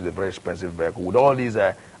this vehicle is a very expensive vehicle. With all these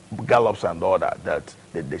gallops and all that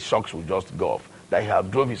the shocks will just go off. That he have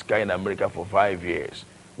drove his car in America for 5 years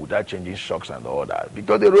without changing shocks and all that.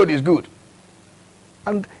 Because the road is good.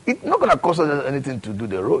 And it's not going to cost us anything to do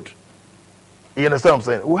the road. You understand what I'm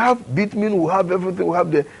saying? We have bitumen, we have everything, we have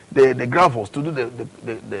the gravels to do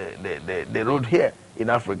the road here in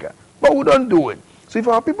Africa. But we don't do it. So if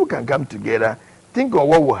our people can come together, think of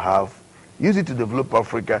what we have, use it to develop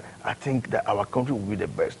Africa, I think that our country will be the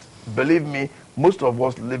best. Believe me, most of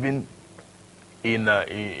us living in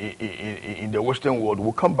the Western world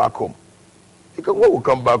will come back home. Because when we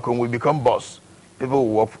come back home, we become boss. People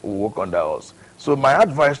will work under us. So my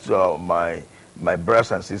advice to my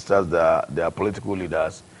brothers and sisters that are political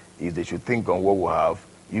leaders is they should think on what we have,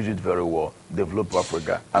 use it very well, develop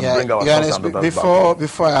Africa, and bring our sons and daughters back home.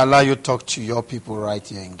 Before I allow you to talk to your people right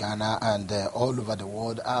here in Ghana and all over the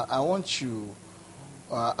world, I want you,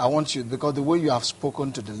 because the way you have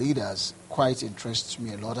spoken to the leaders quite interests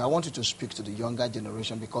me a lot. I want you to speak to the younger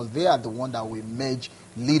generation because they are the one that will emerge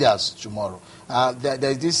leaders tomorrow.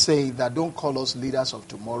 There's this saying that don't call us leaders of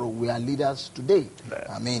tomorrow, we are leaders today.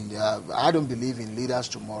 Yeah. I mean, I don't believe in leaders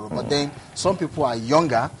tomorrow, but then some people are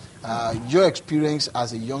younger. Your experience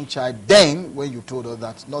as a young child then, when you told us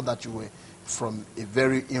that, not that you were from a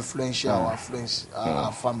very influential or affluent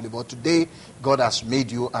family, but today God has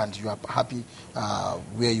made you and you are happy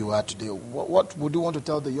where you are today. What would you want to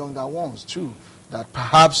tell the younger ones too, that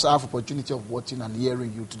perhaps have opportunity of watching and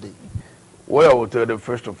hearing you today? Well, I will tell them,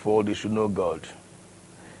 first of all, they should know God.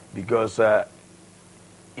 Because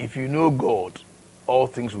if you know God, all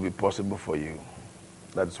things will be possible for you.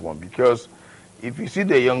 That's one. Because if you see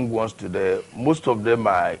the young ones today, most of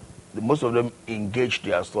them engage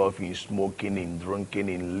themselves in smoking, in drinking,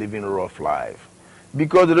 in living rough life.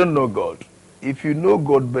 Because they don't know God. If you know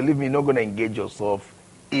God, believe me, you're not going to engage yourself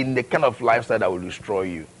in the kind of lifestyle that will destroy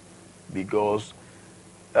you. Because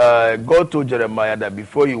God told Jeremiah that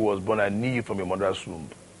before he was born, I knew you from your mother's womb.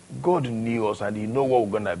 God knew us and he knew what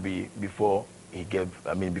we're going to be before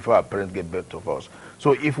before our parents gave birth to us.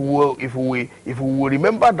 So if we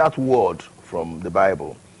remember that word from the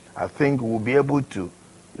Bible, I think we'll be able to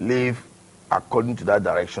live according to that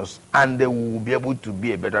directions, and then we will be able to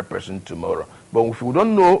be a better person tomorrow. But if we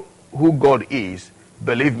don't know who God is,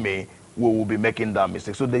 believe me, we will be making that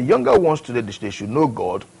mistake. So the younger ones today, they should know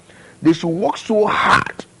God. They should work so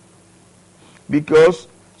hard, because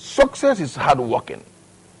success is hard working.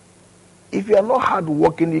 If you are not hard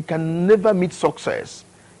working, you can never meet success.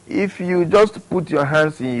 If you just put your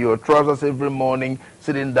hands in your trousers every morning,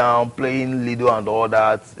 sitting down, playing Lido and all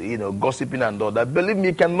that, gossiping and all that, believe me,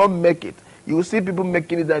 you cannot make it. You will see people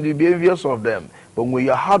making it and you'll be envious of them. But when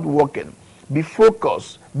you're hard working, be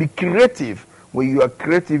focused, be creative. When you are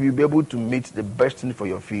creative, you'll be able to meet the best thing for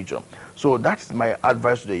your future. So that's my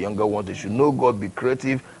advice to the younger ones. They should know God, be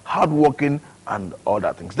creative, hard working, and all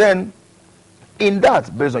that things. Then, in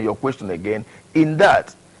that, based on your question again, in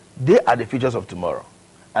that, they are the futures of tomorrow.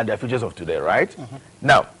 And the futures of today, right?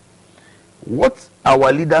 Now, what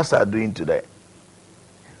our leaders are doing today,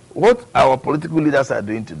 what our political leaders are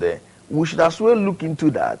doing today, we should as well look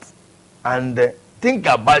into that and think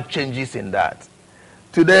about changes in that.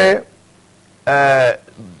 Today,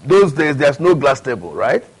 those days, there's no glass table,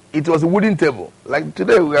 right? It was a wooden table. Like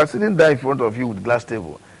today, we are sitting there in front of you with glass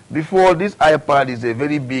table. Before, this iPad is a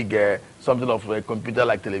very big, something of a computer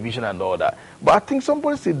like television and all that. But I think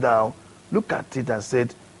somebody sit down, look at it and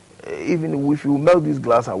said, even if you melt this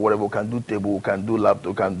glass and whatever, we can do table, we can do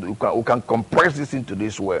laptop, we can compress this into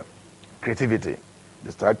this way. Creativity.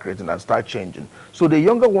 They start creating and start changing. So the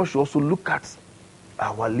younger ones should also look at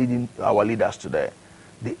our leaders today.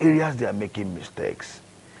 The areas they are making mistakes,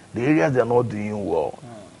 the areas they are not doing well.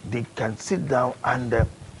 They can sit down and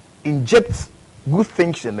inject good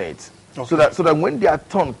things in it, so that when their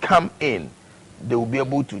turn come in, they will be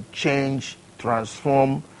able to change,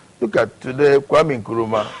 transform. Look at today, Kwame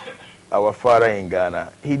Nkrumah, our father in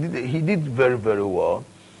Ghana. He did very, very well,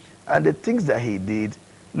 and the things that he did,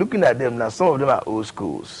 looking at them now, some of them are old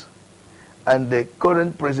schools. And the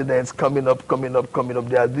current presidents coming up,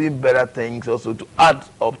 they are doing better things also to add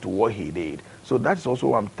up to what he did. So that's also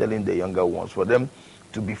what I'm telling the younger ones, for them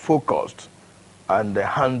to be focused and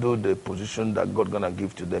handle the position that God going to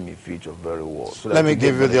give to them in future very well. So let me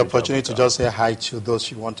give you the opportunity to just say hi to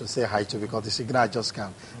those you want to say hi to, because the signal just came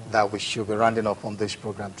that we should be rounding up on this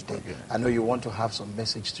program today. Okay. I know you want to have some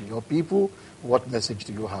message to your people. What message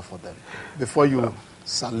do you have for them before you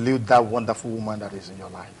salute that wonderful woman that is in your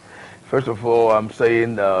life? First of all, I'm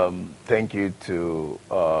saying thank you to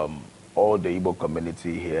all the Igbo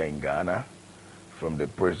community here in Ghana, from the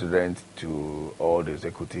president to all the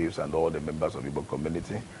executives and all the members of the Igbo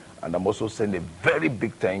community. And I'm also saying a very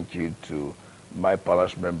big thank you to my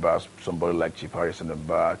palace members, somebody like Chief Harrison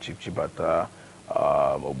Mba, Chief Chibata,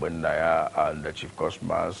 Obenaya, and Chief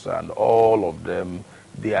Cosmas, and all of them.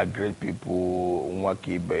 They are great people.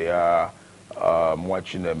 Nwaki Beya,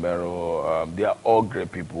 Mwachinemero, they are all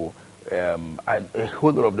great people. And a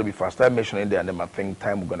whole lot of them, if I start mentioning their name, I think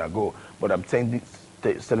time we're gonna go. But I'm saying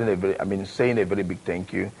saying a very big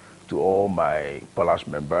thank you to all my palace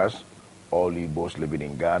members, all Igbos living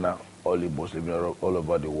in Ghana, all Igbos living all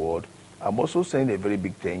over the world. I'm also saying a very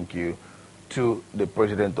big thank you to the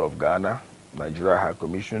President of Ghana, Nigeria High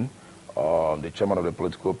Commission, the chairman of the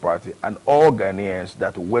political party, and all Ghanaians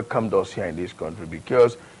that welcomed us here in this country,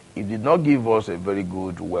 because it did not give us a very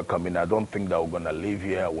good welcoming. I don't think that we're going to live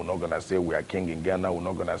here. We're not going to say we are king in Ghana. We're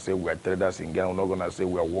not going to say we are traders in Ghana. We're not going to say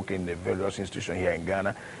we are working in the various institutions here in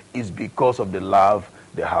Ghana. It's because of the love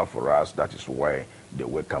they have for us. That is why they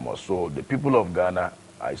welcome us. So the people of Ghana,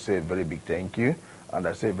 I say a very big thank you. And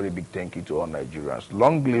I say a very big thank you to all Nigerians.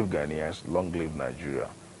 Long live Ghanaians. Long live Nigeria.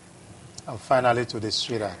 And finally to the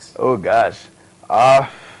sweetheart. Oh, gosh.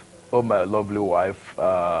 Oh, my lovely wife,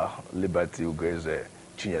 Liberty Ugeze.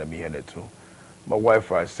 Ihenetu. My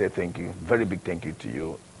wife, I say thank you, very big thank you to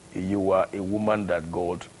you. You are a woman that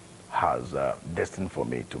God has destined for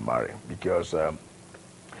me to marry, because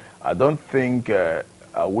I don't think I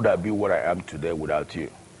would have been what I am today without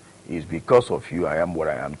you. It's because of you I am what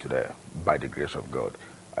I am today, by the grace of God.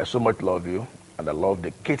 I so much love you, and I love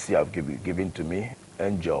the kids you have given to me,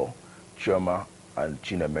 Angel, Choma, and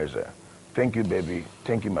Chinemeze. Thank you, baby.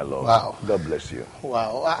 Thank you, my Lord. Wow. God bless you.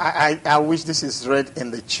 Wow. I wish this is read in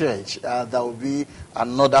the church. There will be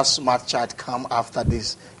another smart child come after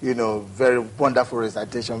this, very wonderful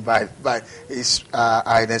recitation by His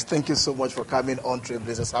Highness. Thank you so much for coming on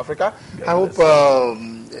Trailblazers Africa. God I hope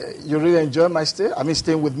you really enjoy my stay.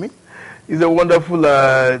 Staying with me. It's a wonderful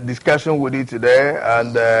discussion with you today,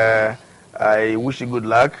 and I wish you good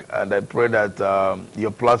luck, and I pray that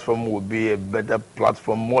your platform will be a better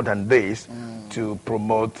platform more than this to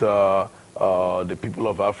promote the people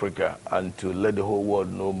of Africa and to let the whole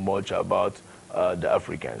world know much about the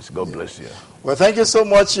Africans. God bless you. Well, thank you so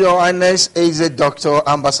much, Your Highness, Dr.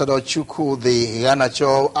 Ambassador Chukwudi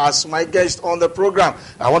Ihenetu, as my guest on the program.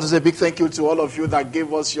 I want to say a big thank you to all of you that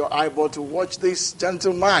gave us your eyeball to watch this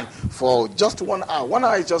gentleman for just 1 hour. 1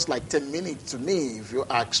 hour is just like 10 minutes to me, if you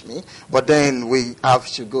ask me. But then we have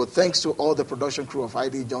to go. Thanks to all the production crew of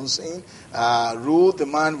ID Johnson, Rule, the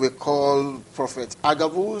man we call Prophet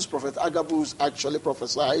Agabus. Prophet Agabus actually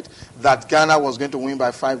prophesied that Ghana was going to win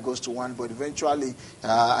by 5-1, but eventually,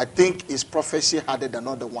 I think his prophecy added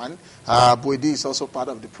another one. Boidi is also part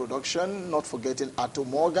of the production, not forgetting Ato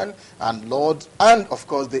Morgan and Lord, and of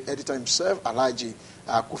course the editor himself, Alaji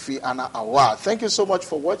Kofi Anna Awa. Thank you so much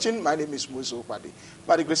for watching. My name is Muzo Upadi.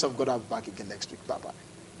 By the grace of God, I'll be back again next week.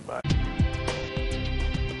 Bye-bye. Bye.